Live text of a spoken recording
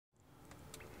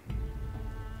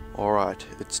Alright,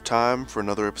 it's time for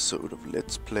another episode of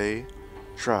Let's Play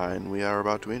Trine. We are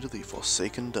about to enter the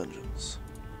Forsaken Dungeons.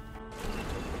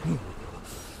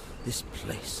 This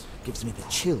place gives me the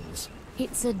chills.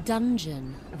 It's a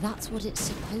dungeon. That's what it's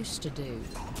supposed to do.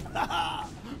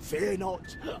 Fear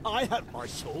not, I have my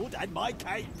sword and my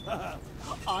cape.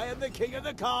 I am the king of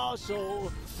the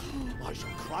castle. I shall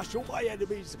crush all my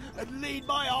enemies and lead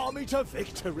my army to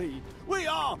victory. We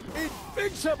are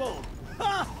invincible.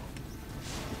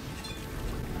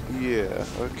 Yeah,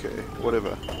 okay,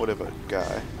 whatever,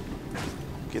 guy.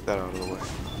 Get that out of the way.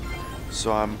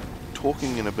 So I'm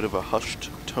talking in a bit of a hushed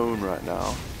tone right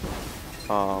now,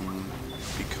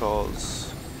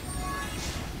 because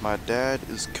my dad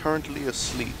is currently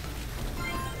asleep.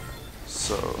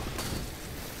 So,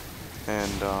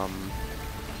 and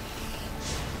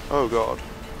oh god,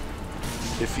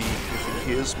 if he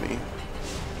hears me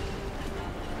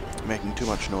making too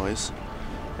much noise,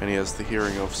 and he has the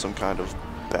hearing of some kind of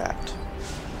bat,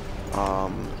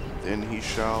 then he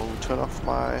shall turn off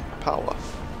my power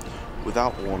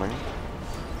without warning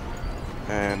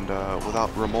and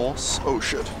without remorse. Oh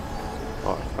shit.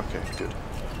 Oh, okay, good.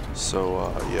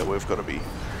 So yeah, we've got to be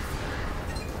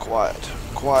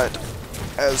quiet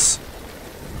as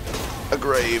a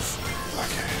grave.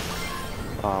 Okay.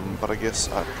 But I guess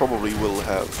I probably will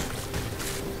have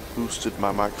boosted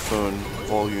my microphone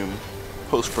volume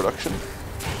post-production,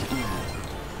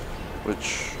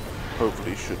 which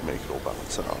hopefully should make it all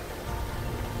balance out.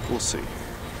 We'll see.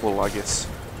 Well, I guess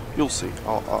you'll see.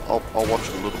 I'll watch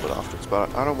it a little bit afterwards,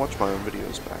 but I don't watch my own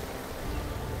videos back.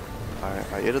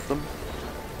 I edit them,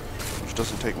 which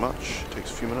doesn't take much. It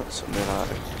takes a few minutes, and then I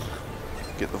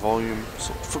get the volume.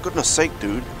 So, for goodness sake,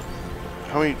 dude,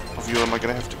 how many of you am I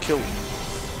gonna have to kill?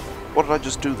 What did I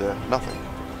just do there? Nothing.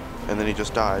 And then he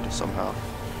just died somehow.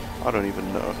 I don't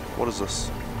even know. What is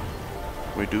this?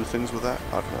 Can we do things with that?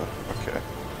 I don't know. Okay.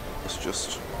 Let's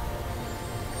just...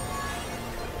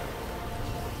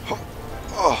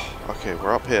 Oh, okay,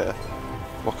 we're up here.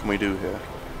 What can we do here?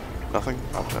 Nothing?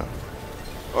 I don't know.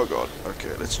 Oh god.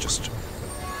 Okay, let's just...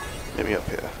 Get me up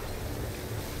here.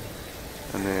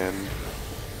 And then...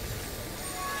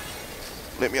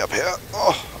 Let me up here.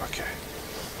 Oh, okay.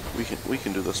 We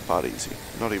can do this part easy.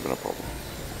 Not even a problem.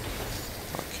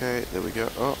 Okay, there we go.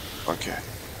 Oh, okay.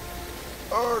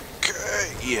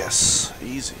 Okay, yes,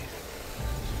 easy.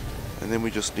 And then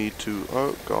we just need to,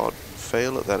 oh god,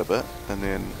 fail at that a bit, and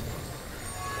then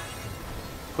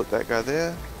put that guy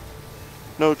there.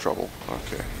 No trouble.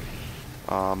 Okay.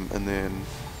 And then,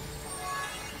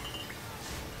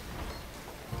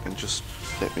 and just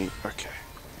let me, okay.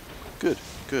 Good,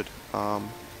 good.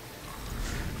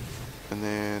 And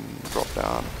then drop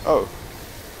down. Oh,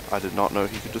 I did not know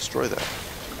he could destroy that.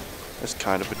 That's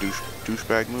kind of a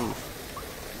douchebag move.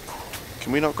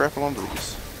 Can we not grapple onto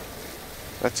these?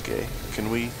 That's gay.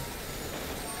 Can we...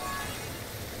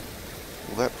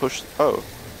 Will that push... Oh.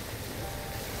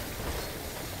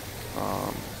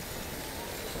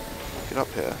 Get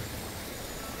up here.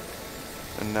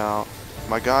 And now,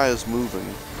 my guy is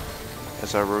moving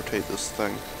as I rotate this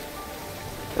thing.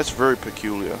 That's very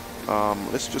peculiar.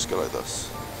 Let's just go like this.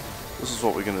 This is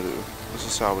what we're gonna do. This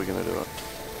is how we're gonna do it.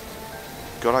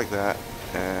 Go like that,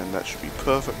 and that should be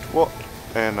perfect. What?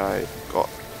 And I got...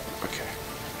 Okay.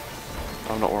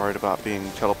 I'm not worried about being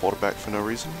teleported back for no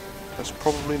reason. That's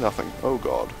probably nothing. Oh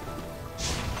god.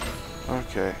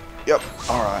 Okay. Yep.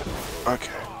 Alright.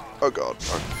 Okay. Oh god.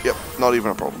 Okay. Yep. Not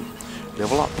even a problem.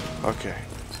 Level up. Okay.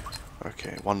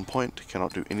 Okay. 1 point.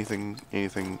 Cannot do anything.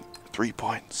 3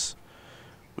 points.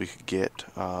 We could get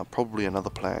probably another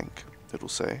plank, it'll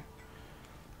say.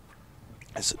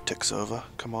 As it ticks over.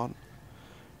 Come on.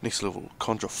 Next level,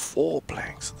 conjure 4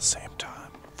 planks at the same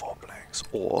time. 4 planks.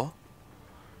 Or,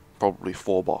 probably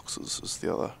 4 boxes is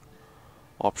the other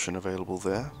option available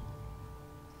there.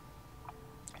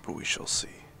 But we shall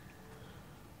see.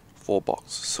 4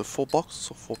 boxes. So 4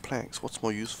 boxes or 4 planks? What's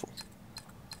more useful?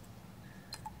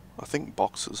 I think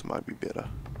boxes might be better.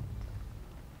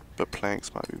 But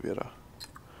planks might be better.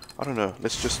 I don't know.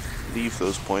 Let's just leave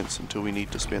those points until we need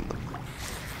to spend them.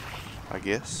 I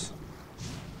guess.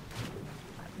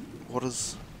 What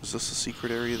is this a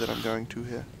secret area that I'm going to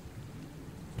here?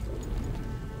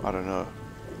 I don't know.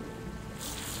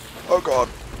 Oh god.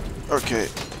 Okay.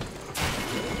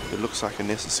 It looks like a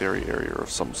necessary area of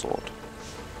some sort.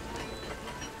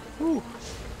 Ooh.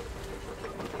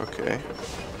 Okay.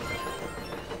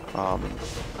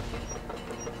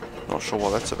 Not sure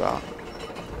what that's about.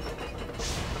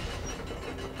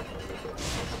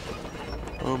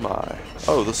 Oh my.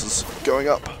 Oh, this is going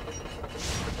up.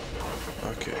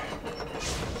 Okay.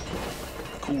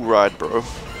 Cool ride, bro.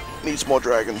 Needs more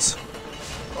dragons.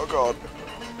 Oh god.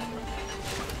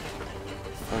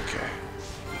 Okay.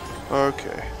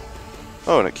 Okay.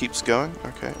 Oh, and it keeps going?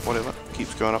 Okay, whatever.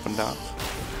 Keeps going up and down.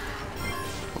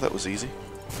 Well, that was easy.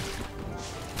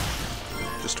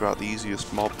 Just about the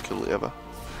easiest mob kill ever.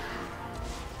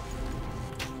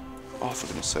 Oh, for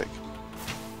goodness sake.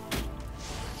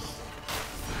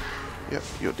 Yep,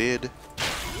 you're dead.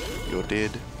 You're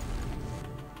dead.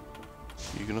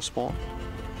 You gonna spawn?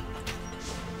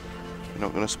 You're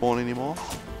not gonna spawn anymore?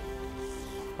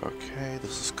 Okay,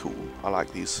 this is cool. I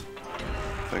like these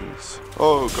things.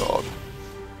 Oh god.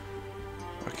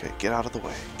 Okay, get out of the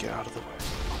way. Get out of the way.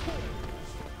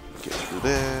 Get through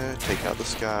there. Take out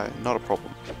this guy. Not a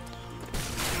problem.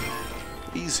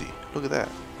 Easy. Look at that.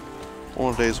 All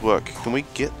in a day's work. Can we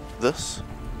get this?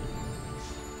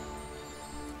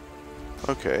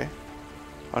 Okay.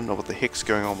 I don't know what the heck's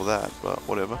going on with that, but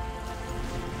whatever.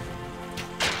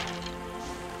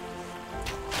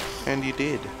 And you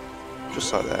did.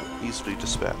 Just like that. Easily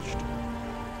dispatched.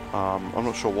 I'm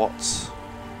not sure what's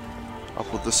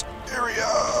up with this area.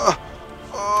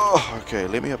 Oh, okay,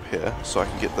 let me up here so I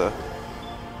can get the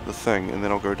thing, and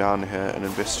then I'll go down here and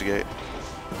investigate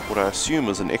what I assume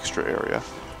is an extra area.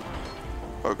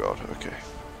 Oh god, okay.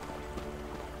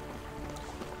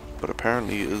 But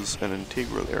apparently is an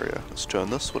integral area. Let's turn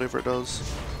this, whatever it does.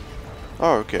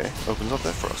 Oh, okay. Opens up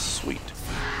there for us. Sweet.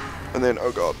 And then,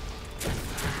 oh god.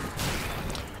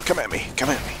 Come at me,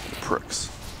 you pricks.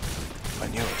 I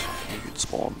knew it. I knew you'd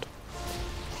spawned.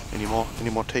 Any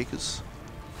more takers?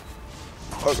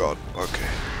 Oh god, okay.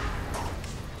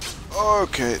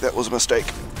 Okay, that was a mistake.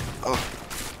 Oh.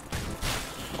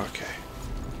 Okay.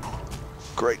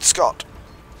 Great Scott.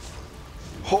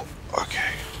 Oh,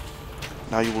 okay.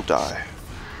 Now you will die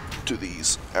to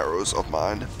these arrows of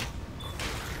mine.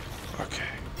 Okay.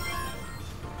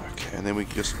 Okay, and then we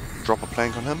can just drop a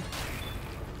plank on him.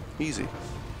 Easy.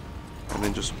 And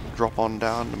then just drop on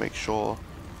down to make sure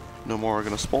no more are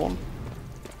going to spawn.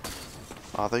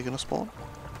 Are they going to spawn?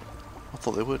 I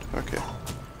thought they would. Okay.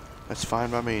 That's fine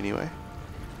by me anyway.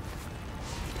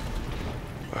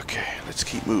 Okay, let's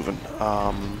keep moving.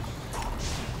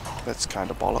 That's kind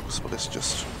of bollocks, but let's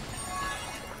just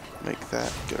make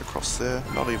that get across there.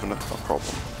 Not even a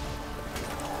problem.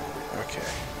 Okay,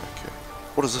 okay.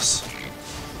 What is this?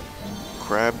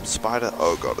 Crab? Spider?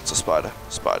 Oh god, it's a spider.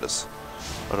 Spiders.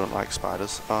 I don't like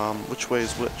spiders. Which way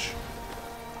is which?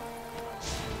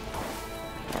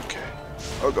 Okay.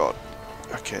 Oh god.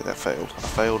 Okay, that failed. I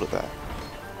failed at that.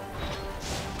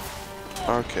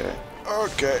 Okay.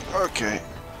 Okay, okay.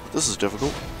 This is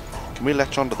difficult. Can we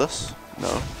latch onto this?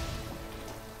 No.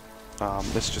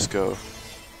 Let's just go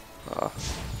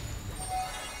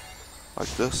like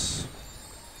this.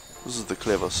 This is the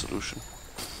clever solution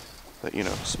that, you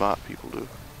know, smart people do.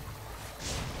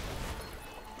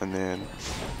 And then,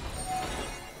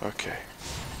 okay,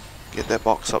 get that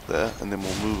box up there, and then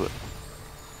we'll move it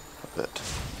a bit.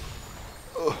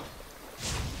 Ugh.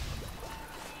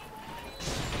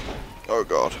 Oh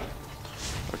god.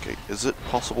 Okay, is it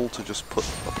possible to just put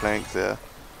a plank there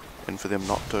and for them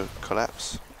not to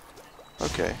collapse?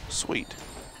 Okay, sweet.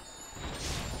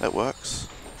 That works.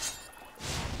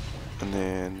 And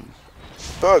then,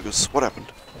 burgers. What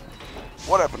happened?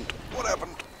 What happened? What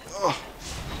happened? Ugh.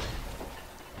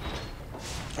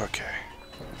 Okay.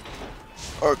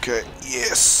 Okay,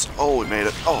 yes! Oh, we made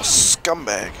it. Oh,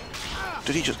 scumbag!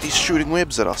 Did he's shooting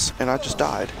webs at us, and I just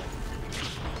died.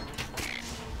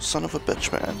 Son of a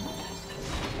bitch, man.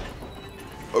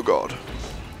 Oh god.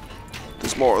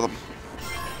 There's more of them.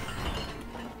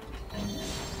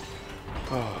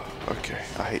 Oh, okay,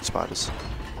 I hate spiders.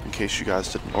 In case you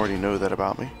guys didn't already know that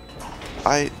about me.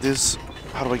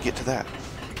 How do I get to that?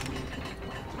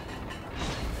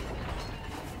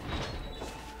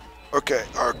 Okay,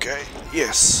 okay,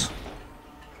 yes.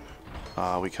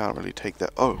 We can't really take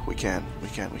that. Oh, we can. We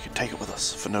can take it with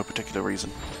us for no particular reason,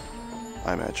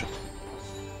 I imagine.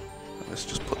 Let's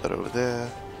just put that over there.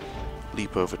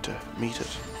 Leap over to meet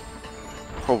it.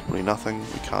 Probably nothing.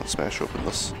 We can't smash open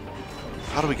this.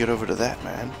 How do we get over to that,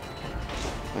 man?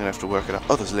 I'm gonna have to work it out.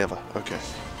 Oh, there's a lever. Okay.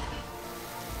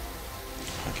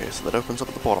 Okay, so that opens up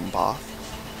at the bottom path.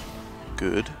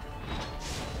 Good.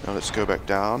 Now let's go back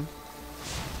down.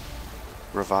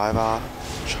 Revive our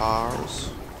chars.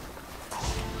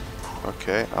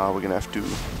 Okay, we're gonna have to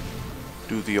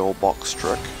do the old box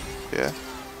trick. Yeah.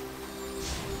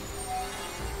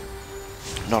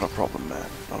 Not a problem, man.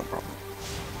 Not a problem.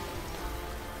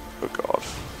 Oh god.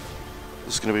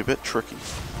 This is gonna be a bit tricky.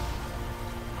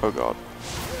 Oh god.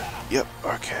 Yep,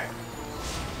 okay.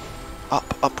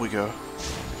 Up we go.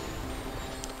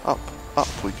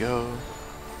 Up we go.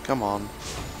 Come on.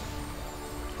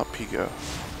 Up you go.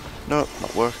 Nope,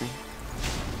 not working.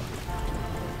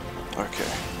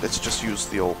 Okay, let's just use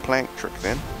the old plank trick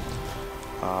then.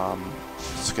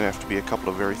 It's going to have to be a couple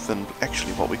of very thin...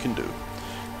 Actually, what we can do...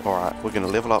 Alright, we're going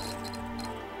to level up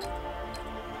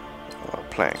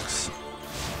planks.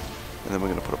 And then we're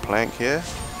going to put a plank here.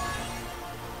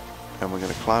 And we're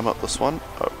going to climb up this one.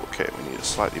 Oh, okay, we need a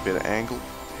slightly better angle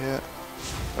here.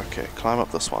 Okay, climb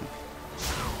up this one.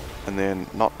 And then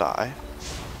not die.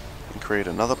 And create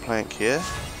another plank here.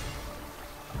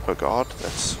 Oh god,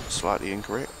 that's slightly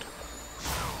incorrect.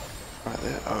 Right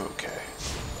there, okay.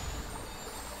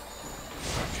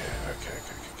 Okay.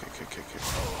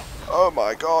 Oh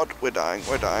my god, we're dying.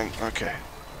 Okay.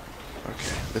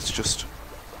 Okay, let's just...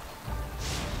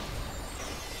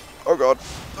 Oh god,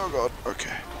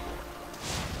 okay.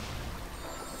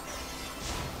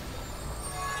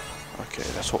 Okay,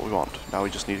 that's what we want. Now we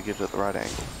just need to get it at the right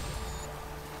angle.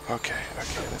 Okay,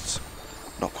 that's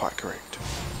not quite correct.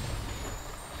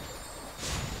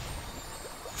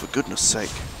 For goodness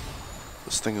sake,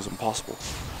 this thing is impossible.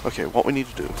 Okay, what we need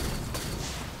to do,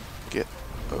 get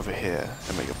over here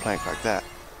and make a plank like that.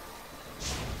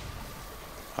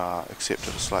 Except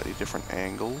at a slightly different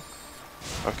angle.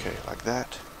 Okay, like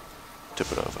that.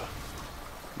 Tip it over.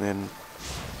 Then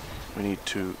we need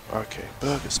to... Okay,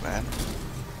 burgers, man.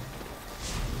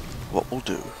 What we'll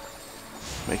do,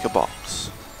 make a box.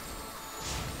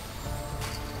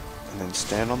 And then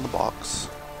stand on the box,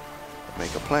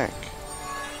 make a plank.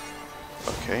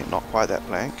 Okay, not quite that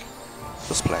plank.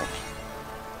 This plank.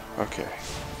 Okay.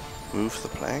 Move the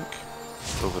plank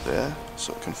over there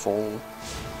so it can fall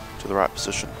to the right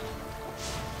position.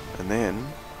 And then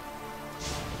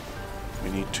we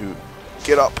need to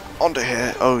get up onto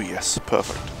here. Oh yes,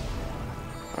 perfect.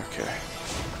 Okay.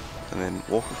 And then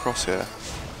walk across here.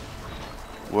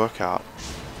 Work out.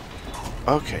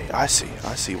 Okay, I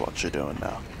see what you're doing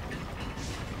now.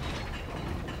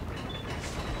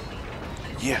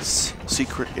 Yes,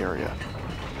 secret area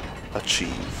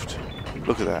achieved.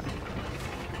 Look at that.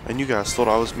 And you guys thought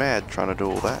I was mad trying to do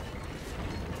all that,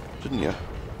 didn't you?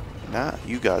 Nah,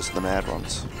 you guys are the mad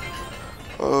ones.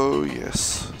 Oh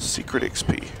yes, secret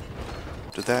XP.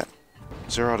 Did that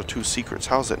 0 out of 2 secrets?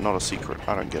 How is that not a secret?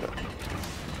 I don't get it.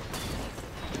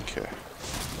 Okay.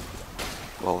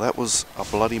 Well, that was a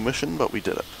bloody mission, but we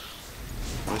did it.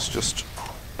 Let's just...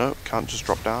 No, can't just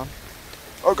drop down.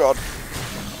 Oh god.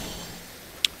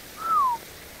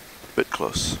 Bit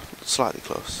close. Slightly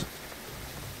close.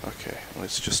 Okay,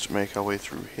 let's just make our way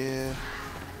through here.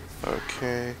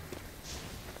 Okay.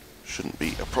 Shouldn't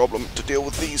be a problem to deal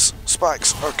with these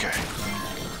spikes. Okay.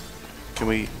 Can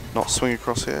we not swing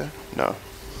across here? No.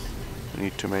 We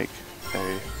need to make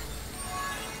a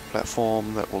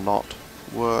platform that will not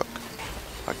work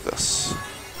like this.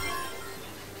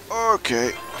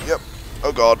 Okay. Yep.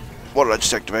 Oh god. What did I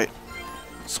just activate?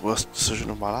 It's the worst decision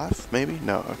of my life? Maybe?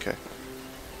 No. Okay.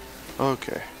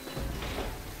 Okay.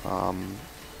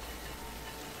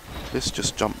 Let's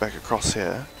just jump back across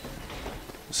here.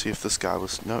 See if this guy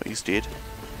was... No, he's dead.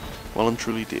 Well and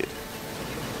truly dead.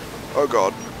 Oh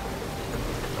god.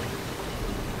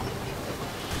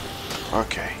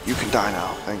 Okay, you can die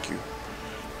now. Thank you.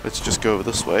 Let's just go over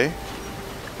this way.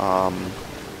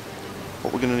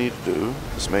 What we're going to need to do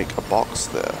is make a box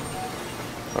there.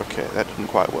 Okay, that didn't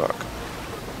quite work.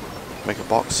 Make a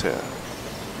box here.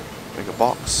 Make a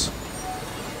box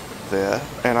there.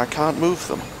 And I can't move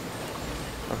them.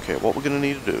 Okay, what we're going to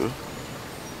need to do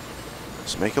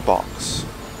is make a box.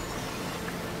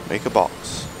 Make a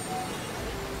box.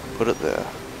 Put it there.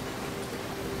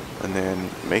 And then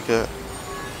make a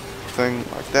thing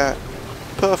like that.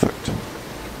 Perfect.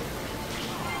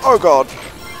 Oh god!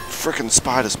 Frickin'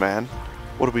 spiders, man.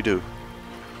 What did we do?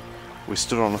 We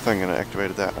stood on a thing and it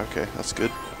activated that. Okay, that's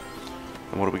good.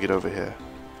 And what do we get over here?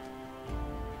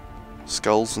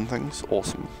 Skulls and things?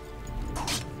 Awesome.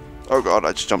 Oh god,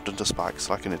 I just jumped into spikes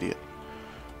like an idiot.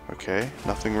 Okay,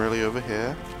 nothing really over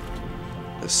here.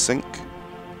 A sink.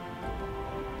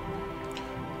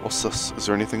 What's this? Is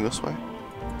there anything this way?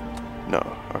 No,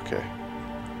 okay.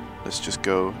 Let's just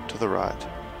go to the right.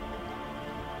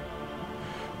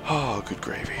 Oh, good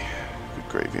gravy. Good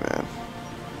gravy, man.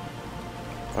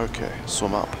 Okay,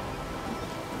 swim up.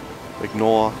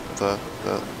 Ignore the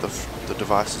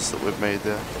devices that we've made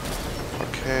there.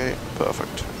 Okay,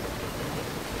 perfect.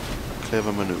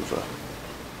 Clever maneuver.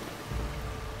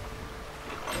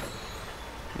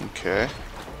 Okay.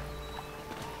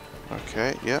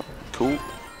 Okay, yep, cool.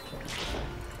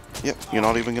 Yep, you're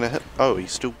not even gonna hit. Oh, he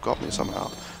still got me somehow.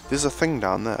 There's a thing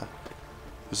down there.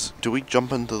 Do we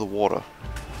jump into the water?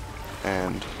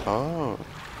 And... Oh,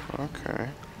 okay.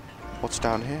 What's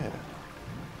down here?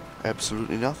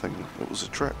 Absolutely nothing. It was a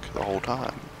trick the whole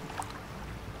time.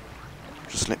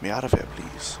 Just let me out of here,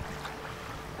 please.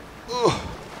 Ugh.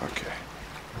 Okay.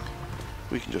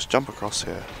 We can just jump across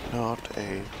here. Not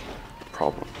a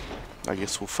problem. I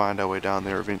guess we'll find our way down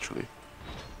there eventually.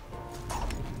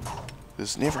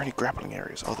 There's never any grappling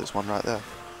areas. Oh, there's one right there.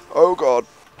 Oh god.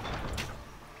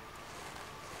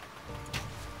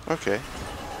 Okay.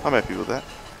 I'm happy with that.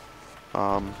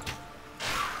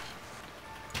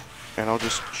 And I'll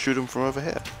just shoot him from over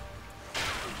here.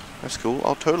 That's cool.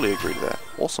 I'll totally agree to that.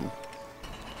 Awesome.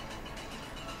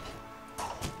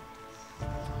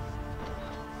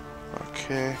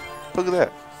 Okay. Look at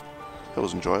that. That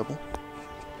was enjoyable.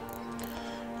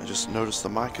 I just noticed the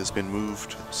mic has been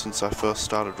moved since I first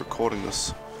started recording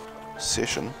this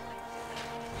session.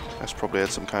 That's probably had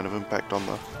some kind of impact on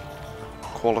the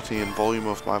quality and volume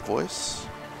of my voice.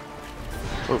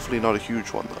 Hopefully not a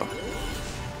huge one though.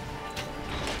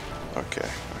 Okay,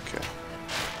 okay.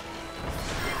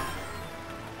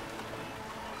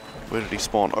 Where did he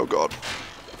spawn? Oh god.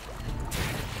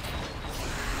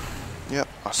 Yep,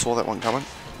 I saw that one coming.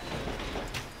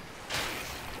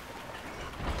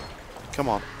 Come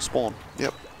on, spawn.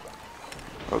 Yep.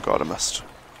 Oh god, I missed.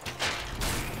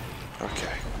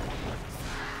 Okay.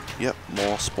 Yep,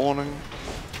 more spawning.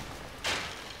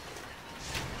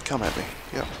 Come at me.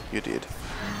 Yep, you did.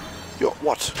 Yo,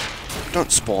 what?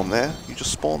 Don't spawn there. You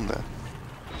just spawned there.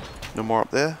 No more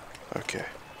up there? Okay.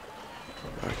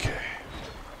 Okay.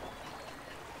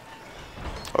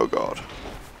 Oh god.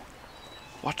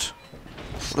 What?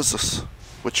 What is this?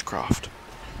 Witchcraft.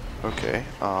 Okay,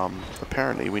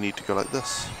 apparently we need to go like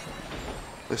this.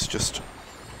 Let's just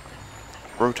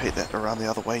rotate that around the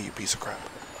other way, you piece of crap.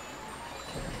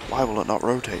 Why will it not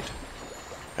rotate?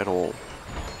 At all?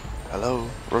 Hello?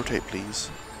 Rotate,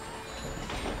 please.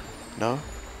 No?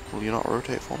 Will you not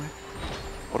rotate for me?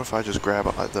 What if I just grab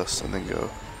it like this and then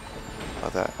go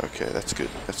like that? Okay, that's good.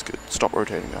 That's good. Stop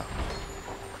rotating now.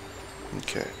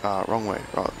 Okay, wrong way.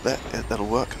 Right, that'll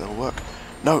work. That'll work.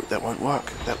 No, that won't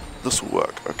work. This will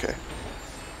work. Okay.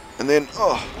 And then,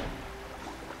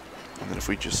 and then if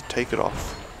we just take it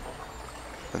off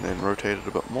and then rotate it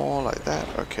a bit more like that.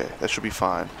 Okay, that should be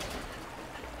fine.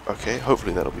 Okay,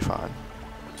 hopefully that'll be fine.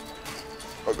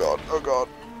 Oh god, oh god.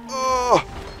 Oh!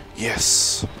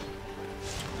 Yes!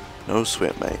 No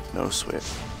sweat, mate. No sweat.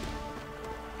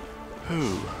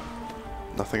 Whew.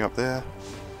 Nothing up there.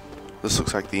 This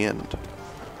looks like the end.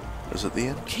 Is it the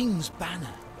end? King's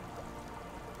banner.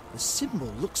 The symbol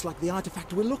looks like the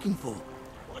artifact we're looking for.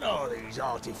 What are these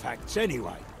artifacts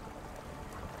anyway?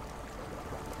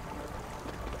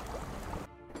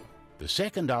 The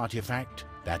second artifact,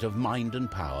 that of mind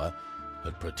and power,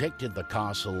 had protected the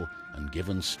castle and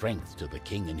given strength to the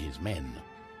king and his men.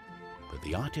 But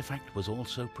the artifact was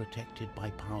also protected by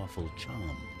powerful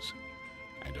charms,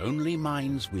 and only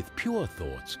minds with pure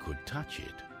thoughts could touch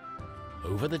it.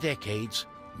 Over the decades,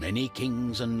 many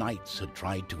kings and knights had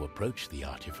tried to approach the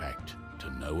artifact, to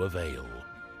no avail.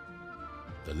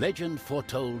 The legend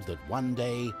foretold that one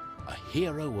day, a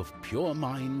hero of pure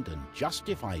mind and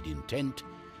justified intent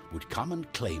would come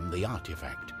and claim the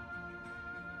artifact.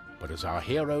 But as our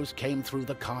heroes came through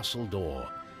the castle door,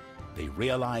 they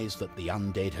realized that the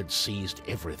undead had seized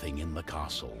everything in the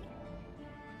castle.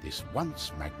 This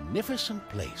once magnificent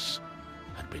place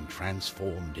had been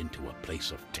transformed into a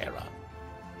place of terror.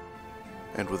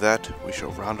 And with that, we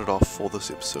shall round it off for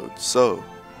this episode. So,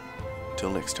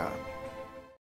 till next time.